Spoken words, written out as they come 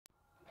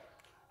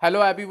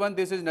Hello everyone,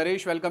 this is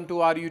Naresh. Welcome to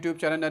our YouTube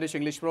channel Naresh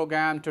English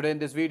program. Today in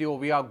this video,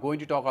 we are going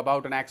to talk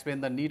about and explain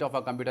the need of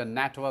a computer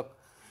network.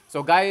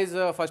 So guys,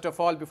 first of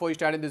all, before you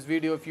start in this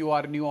video, if you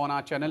are new on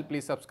our channel,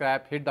 please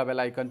subscribe, hit the bell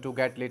icon to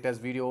get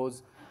latest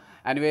videos.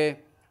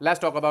 Anyway, let's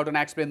talk about and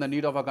explain the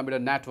need of a computer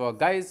network.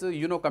 Guys,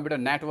 you know computer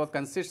network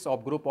consists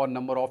of group or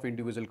number of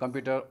individual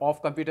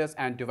computers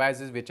and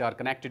devices which are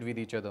connected with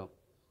each other.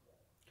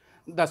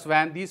 Thus,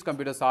 when these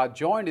computers are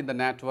joined in the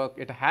network,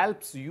 it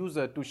helps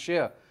user to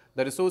share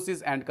the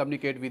resources and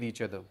communicate with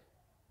each other.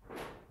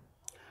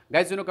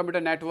 Guys, you know computer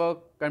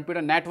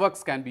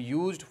networks can be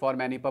used for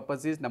many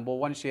purposes. Number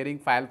one, sharing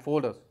file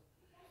folders.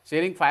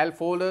 Sharing file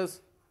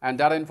folders and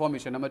data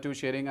information. Number two,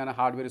 sharing and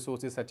hardware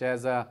resources such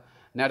as a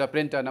network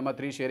printer. Number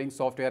three, sharing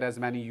software as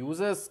many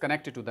users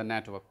connected to the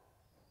network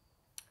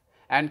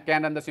and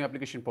can run the same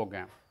application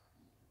program.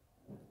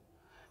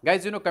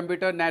 Guys, you know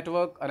computer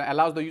network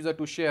allows the user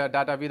to share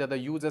data with other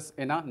users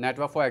in a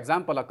network. For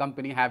example, a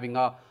company having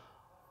a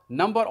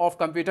number of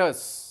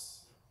computers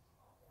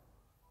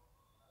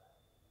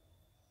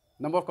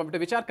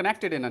which are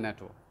connected in a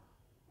network.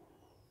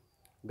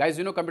 Guys,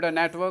 you know computer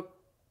network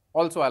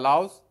also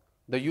allows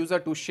the user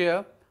to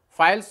share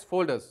files,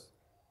 folders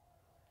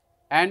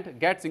and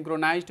get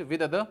synchronized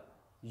with other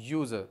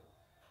user.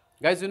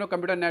 Guys, you know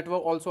computer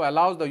network also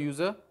allows the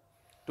user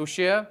to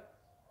share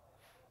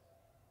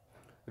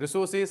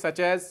resources such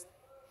as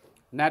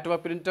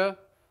network printer,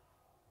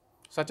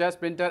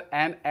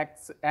 and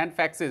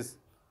faxes.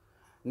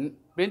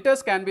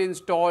 Printers can be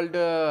installed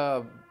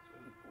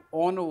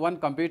on one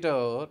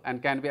computer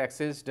and can be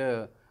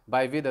accessed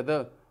with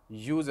other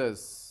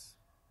users.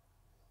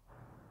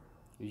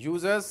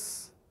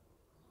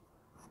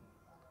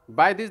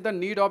 By this, the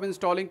need of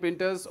installing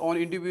printers on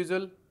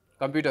individual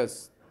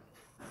computers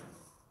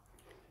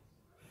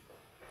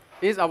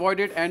is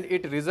avoided and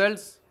it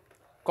results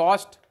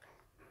cost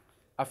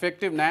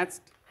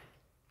effectiveness.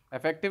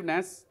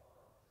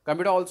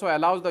 Computer also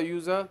allows the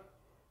user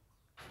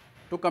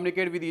to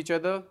communicate with each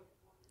other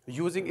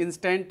using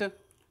instant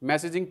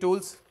messaging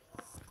tools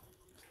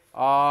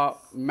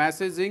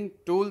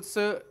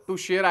to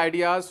share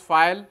ideas,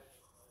 file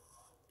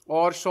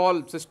or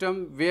solve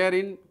system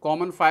wherein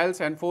common files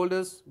and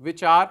folders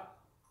which are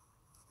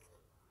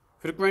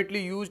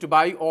frequently used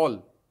by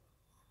all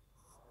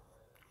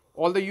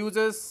the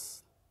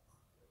users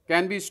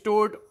can be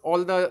stored.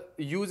 All the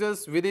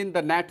users within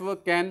the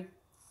network can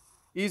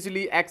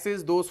easily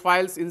access those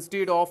files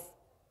instead of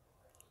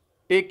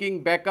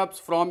taking backups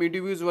from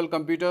individual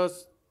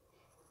computers.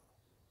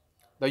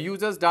 The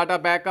user's data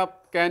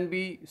backup can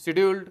be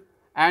scheduled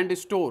and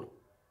stored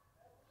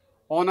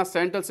on a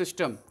central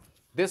system.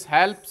 This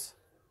helps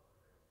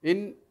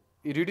in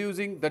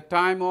reducing the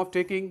time of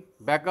taking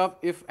backup.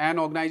 If an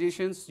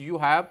organization you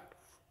have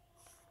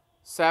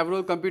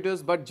several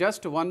computers but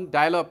just one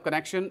dial-up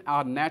connection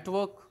or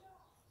network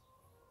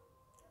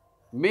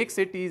makes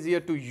it easier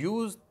to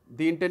use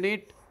the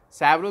internet.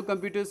 Several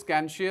computers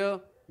can share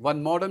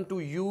one modem to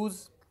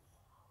use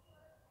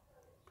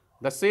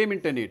the same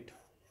internet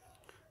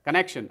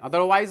connection.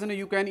 Otherwise,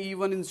 you can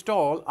even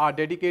install a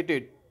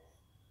dedicated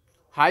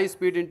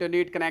high-speed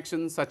internet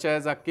connection such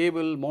as a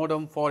cable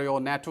modem for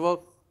your network.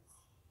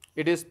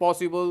 It is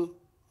possible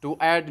to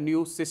add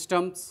new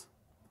systems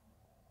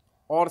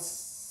or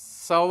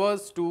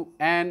servers to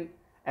an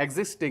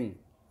existing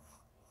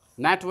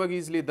network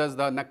easily. Thus,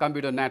 the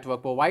computer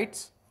network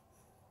provides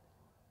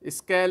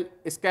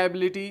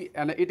scalability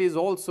and it is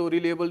also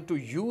reliable to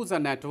use a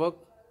network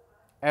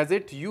as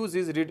it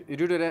uses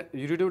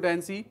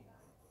redundancy.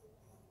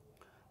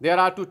 There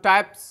are two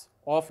types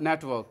of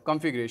network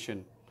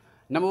configuration.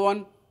 Number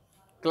one,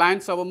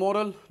 client-server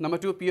model. Number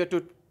two,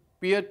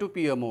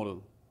 peer-to-peer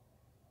model.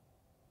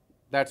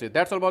 That's it.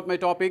 That's all about my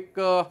topic.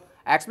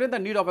 Explain the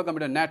need of a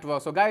computer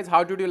network. So guys,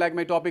 how did you like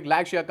my topic?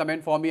 Like, share,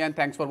 comment for me and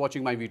thanks for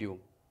watching my video.